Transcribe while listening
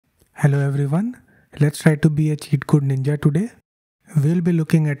Hello everyone, let's try to be a cheat code ninja today. We'll be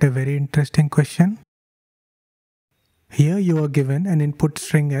looking at a very interesting question. Here you are given an input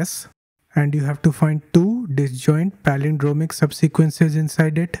string S and you have to find two disjoint palindromic subsequences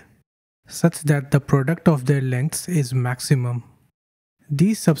inside it such that the product of their lengths is maximum.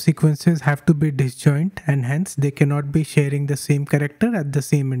 These subsequences have to be disjoint and hence they cannot be sharing the same character at the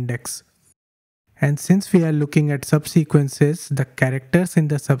same index. And since we are looking at subsequences, the characters in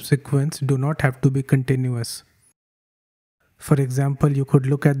the subsequence do not have to be continuous. For example, you could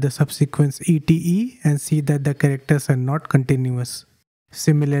look at the subsequence ETE and see that the characters are not continuous.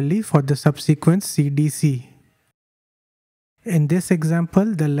 Similarly, for the subsequence CDC. In this example,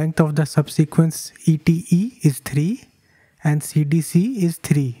 the length of the subsequence ETE is 3 and CDC is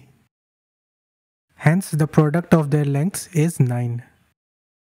 3. Hence, the product of their lengths is 9.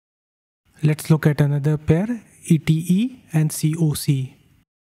 Let's look at another pair, ETE and COC.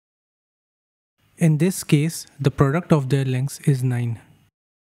 In this case, the product of their lengths is 9.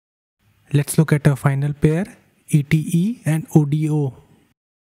 Let's look at a final pair, ETE and ODO.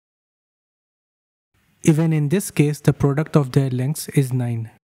 Even in this case, the product of their lengths is 9.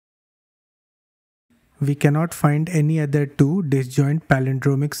 We cannot find any other two disjoint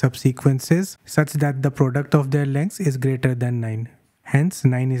palindromic subsequences such that the product of their lengths is greater than 9. Hence,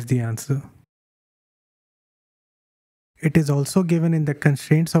 9 is the answer. It is also given in the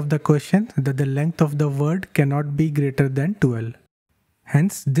constraints of the question that the length of the word cannot be greater than 12.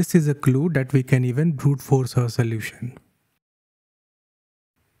 Hence, this is a clue that we can even brute force our solution.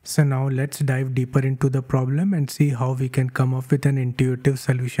 So now let's dive deeper into the problem and see how we can come up with an intuitive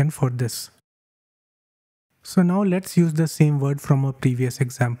solution for this. So now let's use the same word from a previous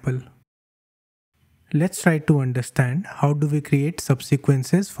example. Let's try to understand how do we create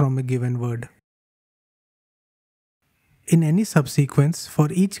subsequences from a given word. In any subsequence,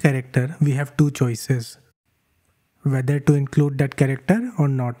 for each character, we have two choices, whether to include that character or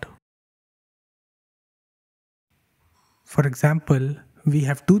not. For example, we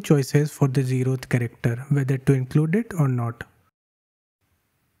have two choices for the 0th character, whether to include it or not.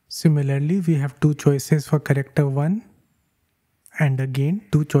 Similarly, we have two choices for character 1 and again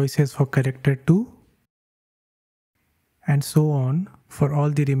two choices for character 2 and so on for all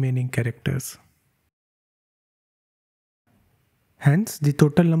the remaining characters. Hence, the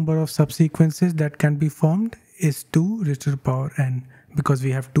total number of subsequences that can be formed is 2 raised to the power n because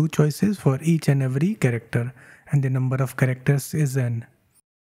we have two choices for each and every character and the number of characters is n.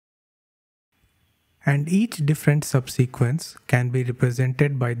 And each different subsequence can be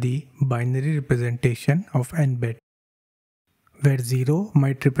represented by the binary representation of n bit, where 0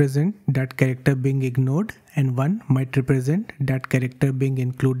 might represent that character being ignored and 1 might represent that character being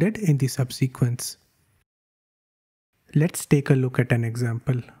included in the subsequence. Let's take a look at an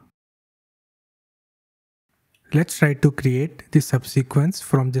example. Let's try to create the subsequence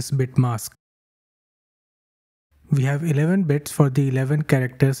from this bit mask. We have 11 bits for the 11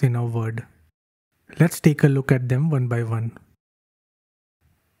 characters in our word. Let's take a look at them one by one.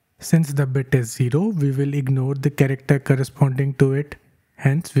 Since the bit is 0, we will ignore the character corresponding to it.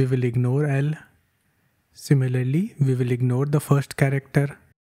 Hence, we will ignore L. Similarly, we will ignore the first character.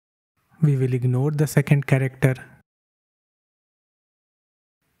 We will ignore the second character.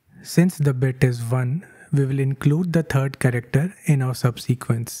 Since the bit is 1, we will include the third character in our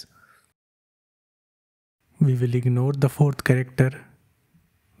subsequence. We will ignore the fourth character.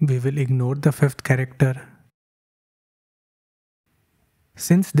 We will ignore the fifth character.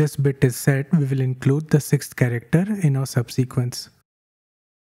 Since this bit is set, we will include the sixth character in our subsequence.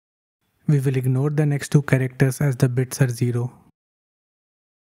 We will ignore the next two characters as the bits are 0.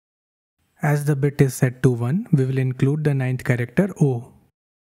 As the bit is set to 1, we will include the ninth character O.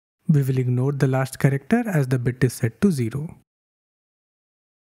 We will ignore the last character as the bit is set to 0.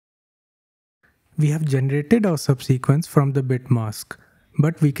 We have generated our subsequence from the bit mask,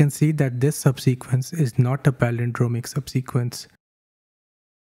 but we can see that this subsequence is not a palindromic subsequence.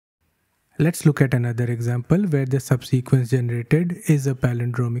 Let's look at another example where the subsequence generated is a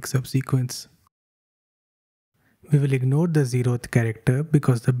palindromic subsequence. We will ignore the 0th character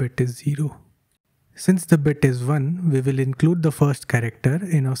because the bit is 0. Since the bit is 1, we will include the first character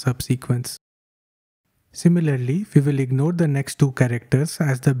in our subsequence. Similarly, we will ignore the next two characters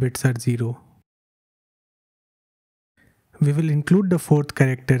as the bits are 0. We will include the fourth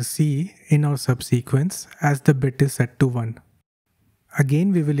character C in our subsequence as the bit is set to 1.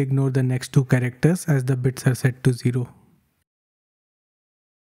 Again, we will ignore the next two characters as the bits are set to 0.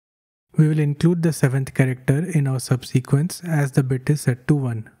 We will include the 7th character in our subsequence as the bit is set to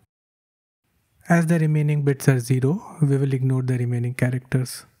 1. As the remaining bits are 0, we will ignore the remaining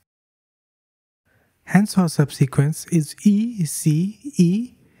characters. Hence our subsequence is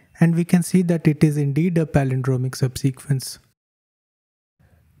ECE, and we can see that it is indeed a palindromic subsequence.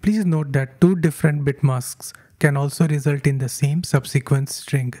 Please note that two different bit masks can also result in the same subsequence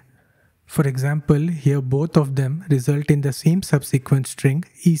string. For example, here both of them result in the same subsequence string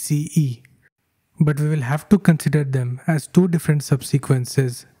ECE. But we will have to consider them as two different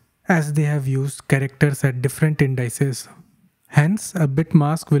subsequences, as they have used characters at different indices. Hence, a bit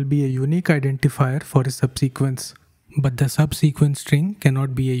mask will be a unique identifier for a subsequence, but the subsequence string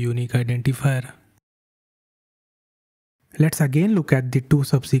cannot be a unique identifier. Let's again look at the two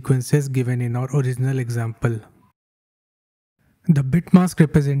subsequences given in our original example. The bit mask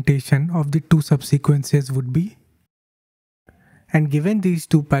representation of the two subsequences would be, and given these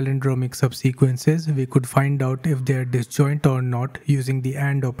two palindromic subsequences, we could find out if they are disjoint or not using the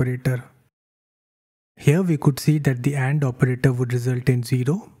AND operator. Here we could see that the AND operator would result in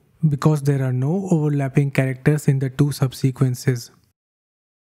 0 because there are no overlapping characters in the two subsequences.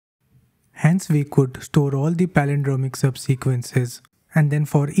 Hence we could store all the palindromic subsequences, and then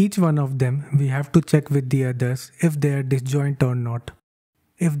for each one of them we have to check with the others if they are disjoint or not.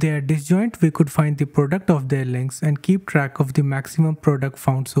 If they are disjoint, we could find the product of their lengths and keep track of the maximum product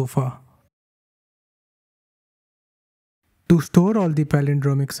found so far. To store all the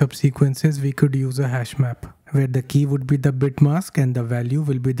palindromic subsequences, we could use a hash map, where the key would be the bit mask and the value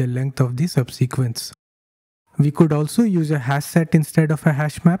will be the length of the subsequence. We could also use a hash set instead of a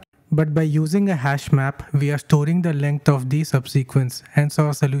hash map, but by using a hash map, we are storing the length of the subsequence, hence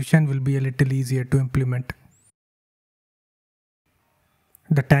our solution will be a little easier to implement.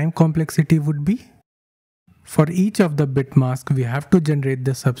 The time complexity would be, for each of the bit masks, we have to generate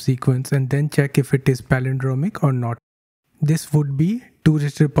the subsequence and then check if it is palindromic or not. This would be 2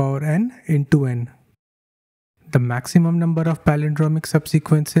 raised to the power n into n. The maximum number of palindromic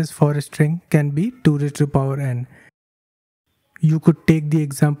subsequences for a string can be 2 raised to the power n. You could take the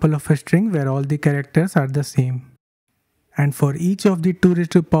example of a string where all the characters are the same. And for each of the 2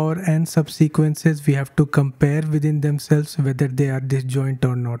 raised to the power n subsequences, we have to compare within themselves whether they are disjoint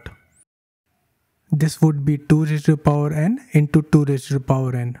or not. This would be 2 raised to the power n into 2 raised to the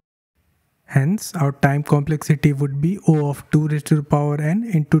power n. Hence, our time complexity would be O of 2 raised to the power n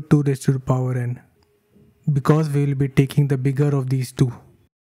into 2 raised to the power n, because we will be taking the bigger of these two.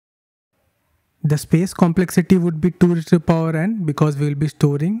 The space complexity would be 2 raised to the power n because we will be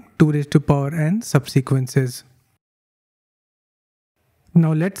storing 2 raised to the power n subsequences.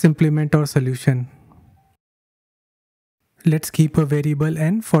 Now let's implement our solution. Let's keep a variable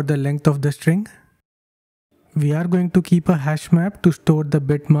n for the length of the string. We are going to keep a hash map to store the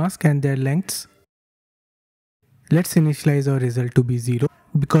bit mask and their lengths. Let's initialize our result to be 0,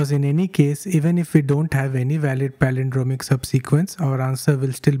 because in any case, even if we don't have any valid palindromic subsequence, our answer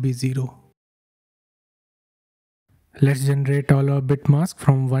will still be 0. Let's generate all our bit mask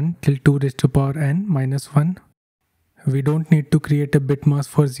from 1 till 2 raised to the power n minus 1. We don't need to create a bit mask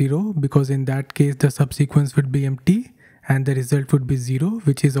for 0 because in that case the subsequence would be empty and the result would be 0,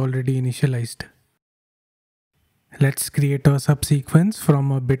 which is already initialized. Let's create our subsequence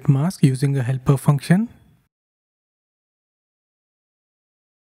from a bit mask using a helper function.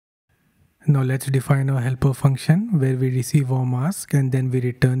 Now let's define our helper function where we receive our mask and then we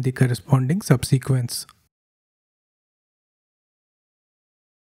return the corresponding subsequence.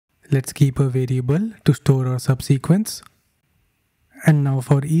 Let's keep a variable to store our subsequence. And now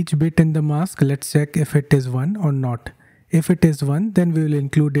for each bit in the mask, let's check if it is 1 or not. If it is 1, then we will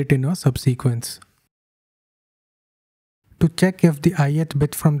include it in our subsequence. To check if the ith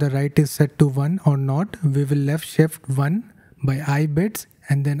bit from the right is set to 1 or not, we will left shift 1 by I bits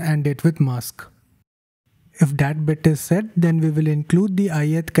and then AND it with mask. If that bit is set, then we will include the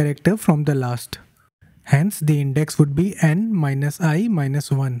ith character from the last. Hence the index would be n minus I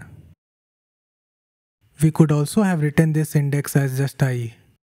minus 1. We could also have written this index as just I.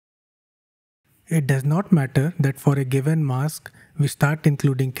 It does not matter that for a given mask, we start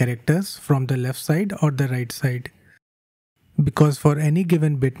including characters from the left side or the right side. Because for any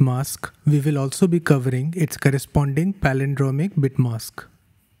given bit mask, we will also be covering its corresponding palindromic bit mask.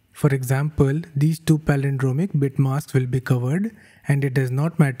 For example, these two palindromic bit masks will be covered, and it does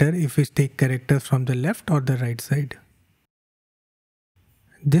not matter if we take characters from the left or the right side.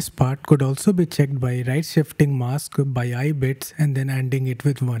 This part could also be checked by right shifting mask by I bits and then ANDing it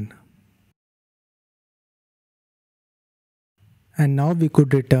with 1. And now we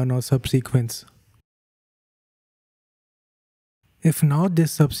could return our subsequence. If now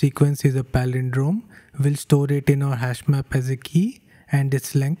this subsequence is a palindrome, we'll store it in our hash map as a key and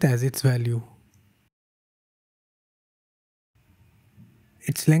its length as its value.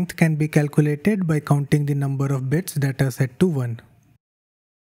 Its length can be calculated by counting the number of bits that are set to 1.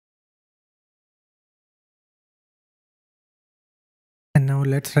 And now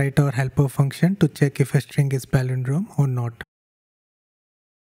let's write our helper function to check if a string is palindrome or not.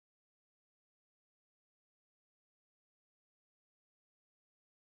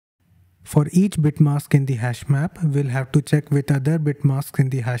 For each bit mask in the hash map, we'll have to check with other bit masks in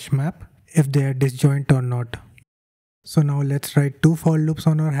the hash map if they are disjoint or not. So now let's write 2 for loops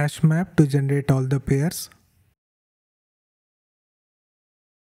on our hash map to generate all the pairs.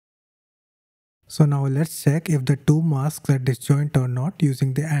 So now let's check if the 2 masks are disjoint or not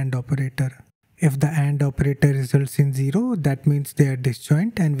using the AND operator. If the AND operator results in 0, that means they are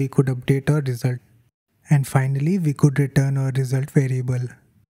disjoint and we could update our result. And finally, we could return our result variable.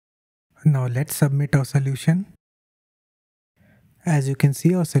 Now let's submit our solution. As you can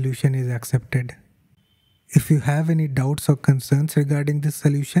see, our solution is accepted. If you have any doubts or concerns regarding this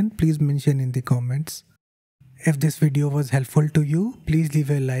solution, please mention in the comments. If this video was helpful to you, please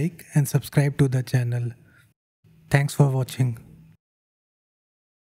leave a like and subscribe to the channel. Thanks for watching.